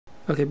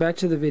Okay, back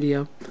to the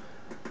video.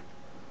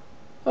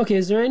 Okay,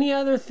 is there any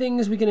other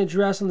things we can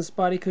address on this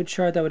body code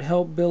chart that would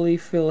help Billy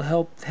feel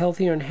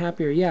healthier and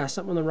happier? Yeah,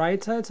 something on the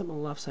right side, something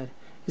on the left side.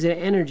 Is it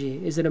energy?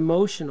 Is it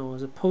emotional?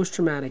 Is it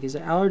post-traumatic? Is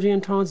it allergy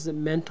intolerance? Is it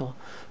mental?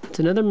 It's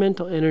another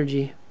mental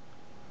energy.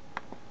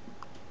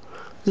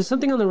 Is there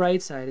something on the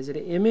right side? Is it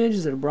an image?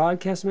 Is it a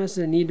broadcast message? Is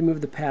it a need to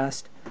move the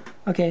past?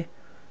 Okay,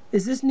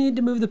 is this need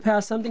to move the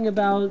past something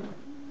about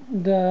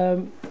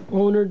the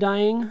owner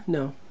dying?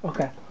 No.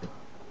 Okay.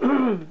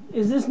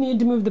 Is this need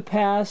to move the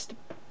past?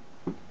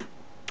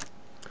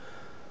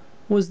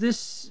 Was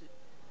this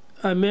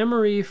a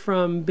memory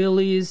from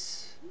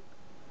Billy's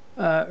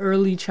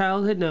early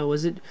childhood? No.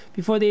 Was it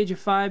before the age of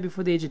 5,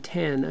 before the age of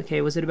 10?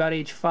 Okay, was it about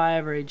age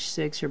 5 or age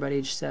 6 or about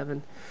age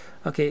 7?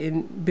 Okay,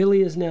 and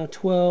Billy is now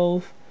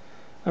 12.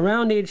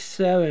 Around age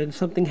 7,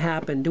 something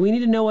happened. Do we need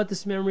to know what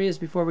this memory is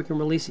before we can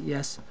release it?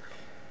 Yes.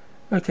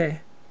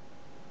 Okay.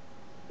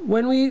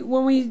 When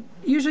we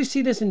usually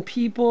see this in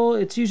people,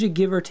 it's usually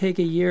give or take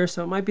a year,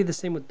 so it might be the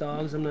same with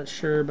dogs, I'm not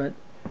sure, but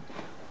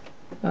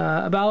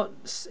about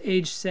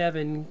age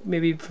 7,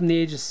 maybe from the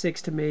age of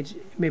 6 to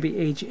maybe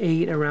age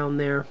 8, around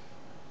there.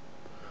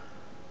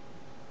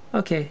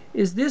 Okay,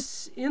 is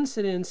this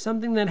incident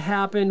something that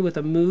happened with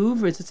a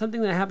move, or is it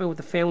something that happened with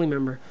a family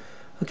member?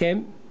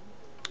 Okay,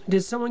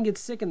 did someone get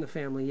sick in the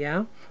family?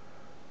 Yeah.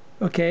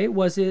 Okay,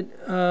 was it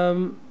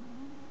one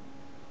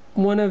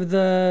of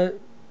the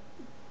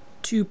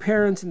 2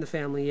 parents in the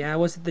family? Yeah.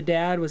 Was it the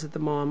dad? Was it the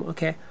mom?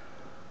 Okay.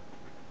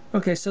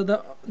 Okay, so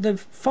the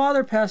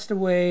father passed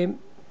away.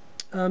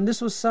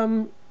 This was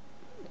some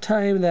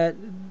time that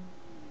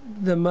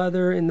the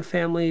mother in the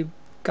family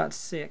got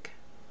sick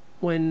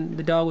when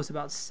the dog was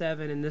about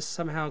 7, and this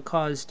somehow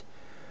caused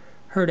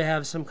her to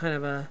have some kind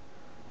of a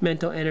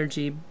mental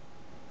energy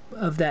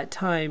of that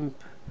time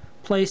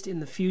placed in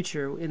the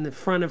future, in the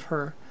front of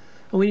her.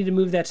 And we need to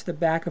move that to the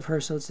back of her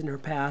so it's in her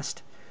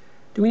past.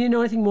 Do we need to know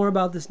anything more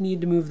about this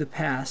need to move the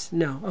past?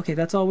 No. Okay,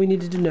 that's all we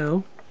needed to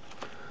know.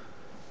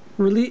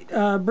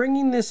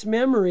 Bringing this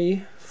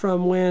memory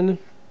from when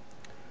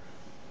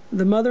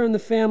the mother and the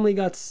family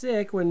got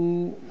sick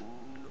when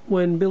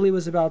Billy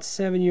was about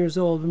 7 years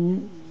old.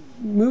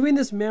 Moving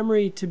this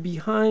memory to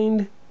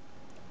behind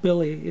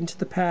Billy into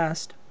the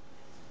past.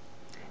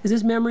 Is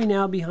this memory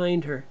now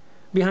behind her?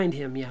 Behind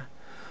him, yeah.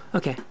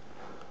 Okay.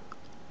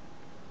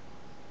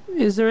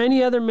 Is there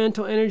any other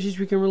mental energies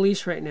we can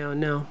release right now?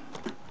 No.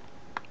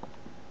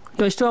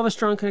 Do I still have a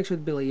strong connection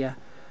with Billy? Yeah.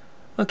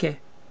 Okay.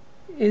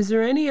 Is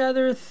there any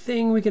other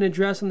thing we can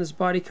address on this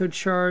body code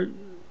chart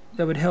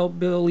that would help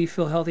Billy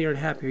feel healthier and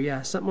happier?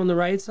 Yeah. Something on the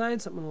right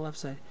side, something on the left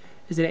side.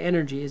 Is it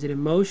energy? Is it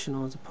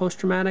emotional? Is it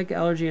post-traumatic,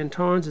 allergy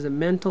intolerance? Is it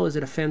mental? Is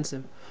it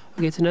offensive?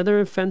 Okay, it's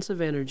another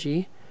offensive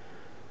energy.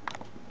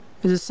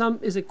 Is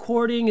it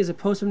courting? Is it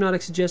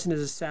post-hypnotic suggestion?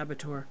 Is it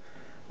saboteur?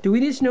 Do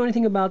we need to know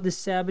anything about this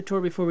saboteur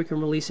before we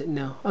can release it?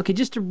 No. Okay,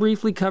 just to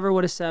briefly cover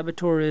what a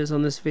saboteur is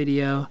on this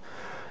video.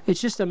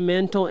 It's just a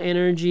mental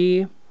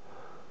energy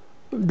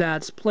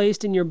that's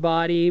placed in your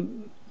body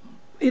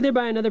either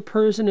by another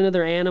person,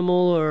 another animal,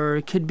 or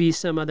it could be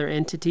some other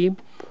entity.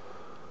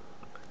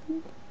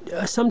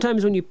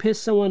 Sometimes when you piss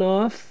someone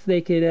off,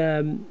 they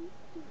could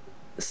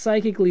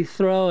psychically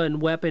throw a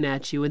weapon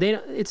at you.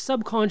 It's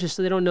subconscious,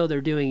 so they don't know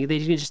they're doing it. They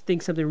just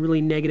think something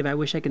really negative. I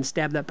wish I could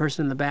stab that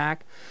person in the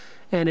back.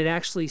 And it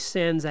actually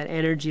sends that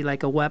energy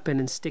like a weapon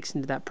and sticks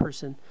into that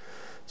person.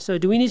 So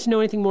do we need to know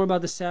anything more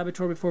about the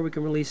saboteur before we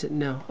can release it?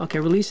 No. Okay,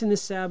 releasing the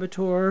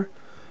saboteur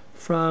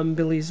from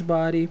Billy's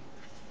body.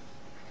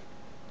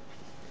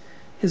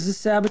 Is the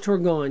saboteur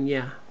gone?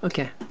 Yeah.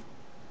 Okay.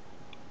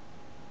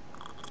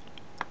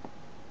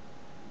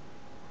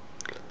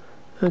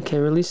 Okay,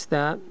 release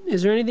that.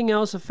 Is there anything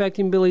else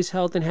affecting Billy's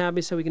health and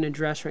happiness that we can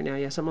address right now?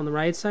 Yeah, something on the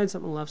right side,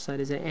 something on the left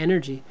side. Is it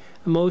energy?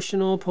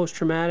 Emotional,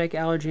 post-traumatic,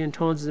 allergy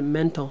intolerance? Is it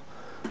mental?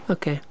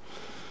 Okay.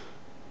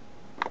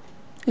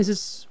 Is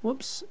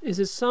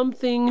this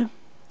something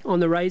on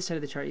the right side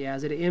of the chart? Yeah.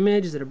 Is it an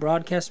image? Is it a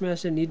broadcast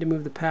message? Need to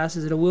move the past?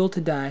 Is it a will to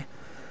die?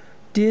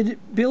 Did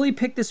Billy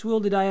pick this will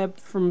to die up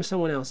from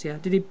someone else? Yeah.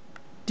 Did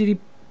he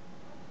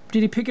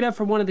pick it up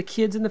from one of the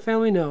kids in the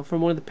family? No.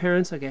 From one of the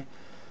parents? Okay.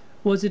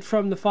 Was it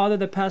from the father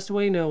that passed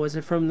away? No. Was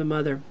it from the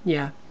mother?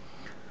 Yeah.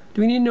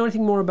 Do we need to know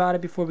anything more about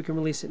it before we can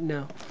release it?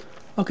 No.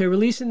 Okay,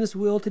 releasing this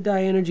will to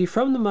die energy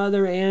from the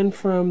mother and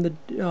from the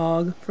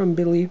dog, from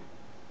Billy.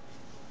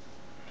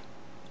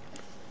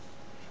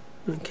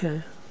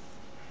 Okay.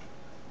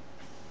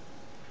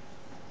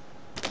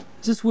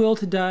 Is this will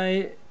to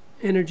die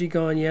energy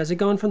gone? Yeah. Is it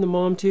gone from the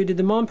mom too? Did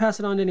the mom pass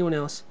it on to anyone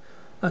else?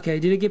 Okay.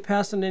 Did it get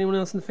passed on to anyone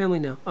else in the family?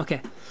 No.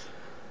 Okay.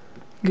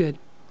 Good.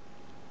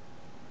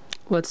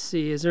 Let's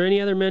see. Is there any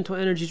other mental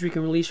energies we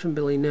can release from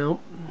Billy? No.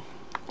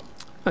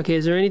 Okay.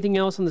 Is there anything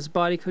else on this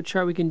body code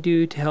chart we can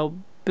do to help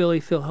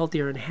Billy feel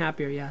healthier and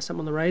happier? Yeah.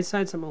 Something on the right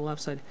side, something on the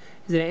left side.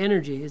 Is it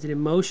energy? Is it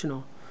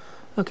emotional?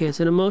 Okay, it's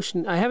an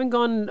emotion. I haven't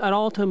gone at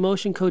all to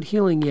emotion code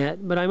healing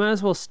yet, but I might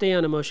as well stay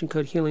on emotion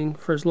code healing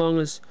for as long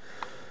as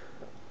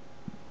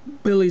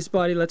Billy's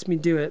body lets me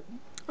do it.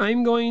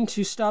 I'm going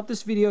to stop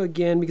this video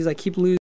again because I keep losing